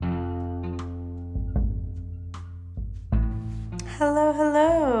Hello,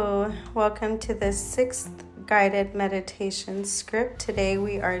 hello. Welcome to the 6th guided meditation script. Today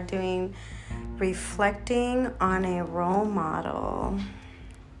we are doing reflecting on a role model.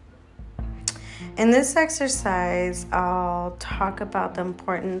 In this exercise, I'll talk about the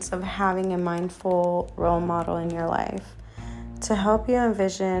importance of having a mindful role model in your life to help you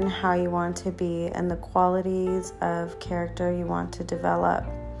envision how you want to be and the qualities of character you want to develop.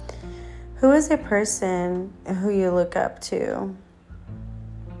 Who is a person who you look up to?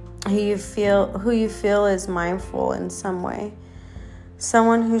 Who you feel is mindful in some way?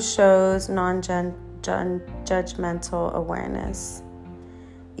 Someone who shows non-judgmental awareness,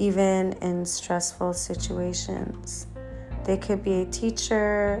 even in stressful situations. They could be a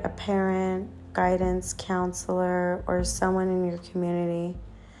teacher, a parent, guidance counselor, or someone in your community.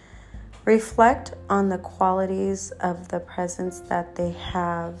 Reflect on the qualities of the presence that they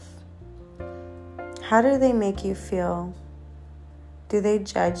have. How do they make you feel? Do they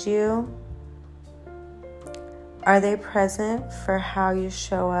judge you? Are they present for how you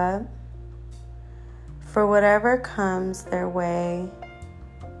show up? For whatever comes their way?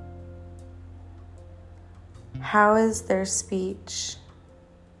 How is their speech?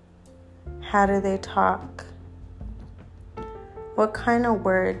 How do they talk? What kind of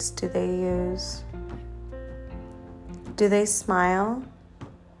words do they use? Do they smile?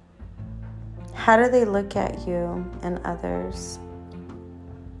 How do they look at you and others?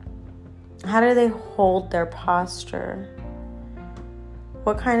 How do they hold their posture?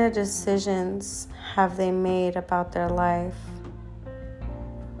 What kind of decisions have they made about their life?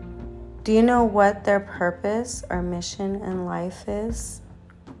 Do you know what their purpose or mission in life is?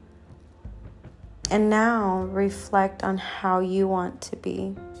 And now reflect on how you want to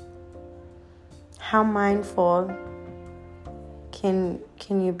be. How mindful can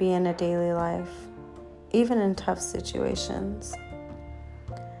you be in a daily life, even in tough situations?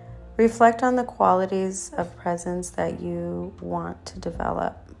 Reflect on the qualities of presence that you want to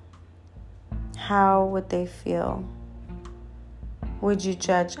develop. How would they feel? Would you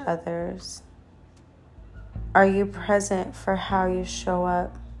judge others? Are you present for how you show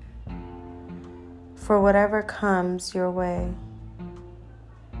up? For whatever comes your way?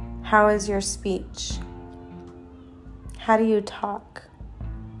 How is your speech? How do you talk?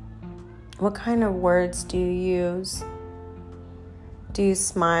 What kind of words do you use? Do you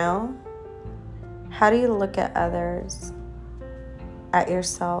smile? How do you look at others? At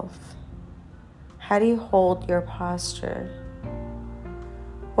yourself? How do you hold your posture?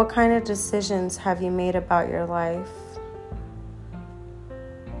 What kind of decisions have you made about your life?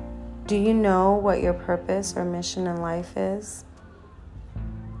 Do you know what your purpose or mission in life is?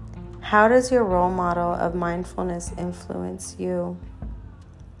 How does your role model of mindfulness influence you?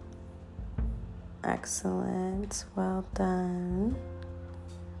 Excellent. Well done.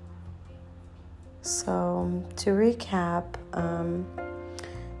 So, to recap,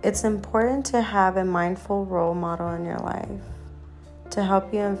 it's important to have a mindful role model in your life to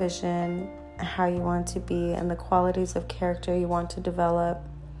help you envision how you want to be and the qualities of character you want to develop.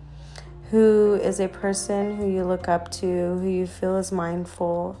 Who is a person who you look up to, who you feel is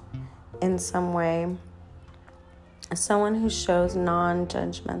mindful in some way? Someone who shows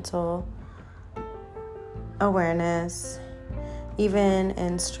non-judgmental awareness, even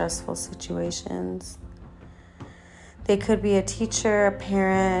in stressful situations. They could be a teacher, a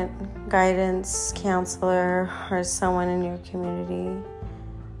parent, guidance counselor, or someone in your community.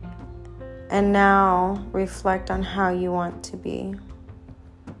 And now reflect on how you want to be.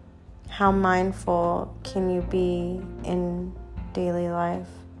 How mindful can you be in daily life,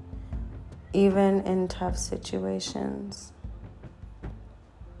 even in tough situations?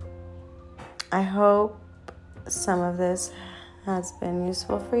 I hope some of this has been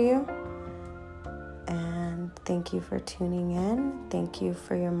useful for you. And thank you for tuning in. Thank you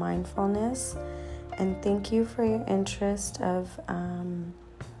for your mindfulness. And thank you for your interest of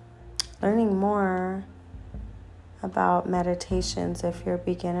learning more about meditations. If you're a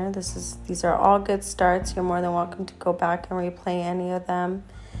beginner, these are all good starts. You're more than welcome to go back and replay any of them.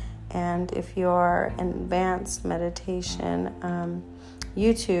 And if you're in advanced meditation,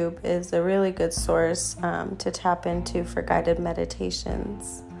 YouTube is a really good source to tap into for guided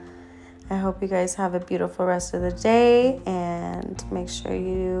meditations. I hope you guys have a beautiful rest of the day, and make sure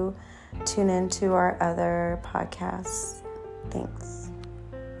you tune into our other podcasts. Thanks.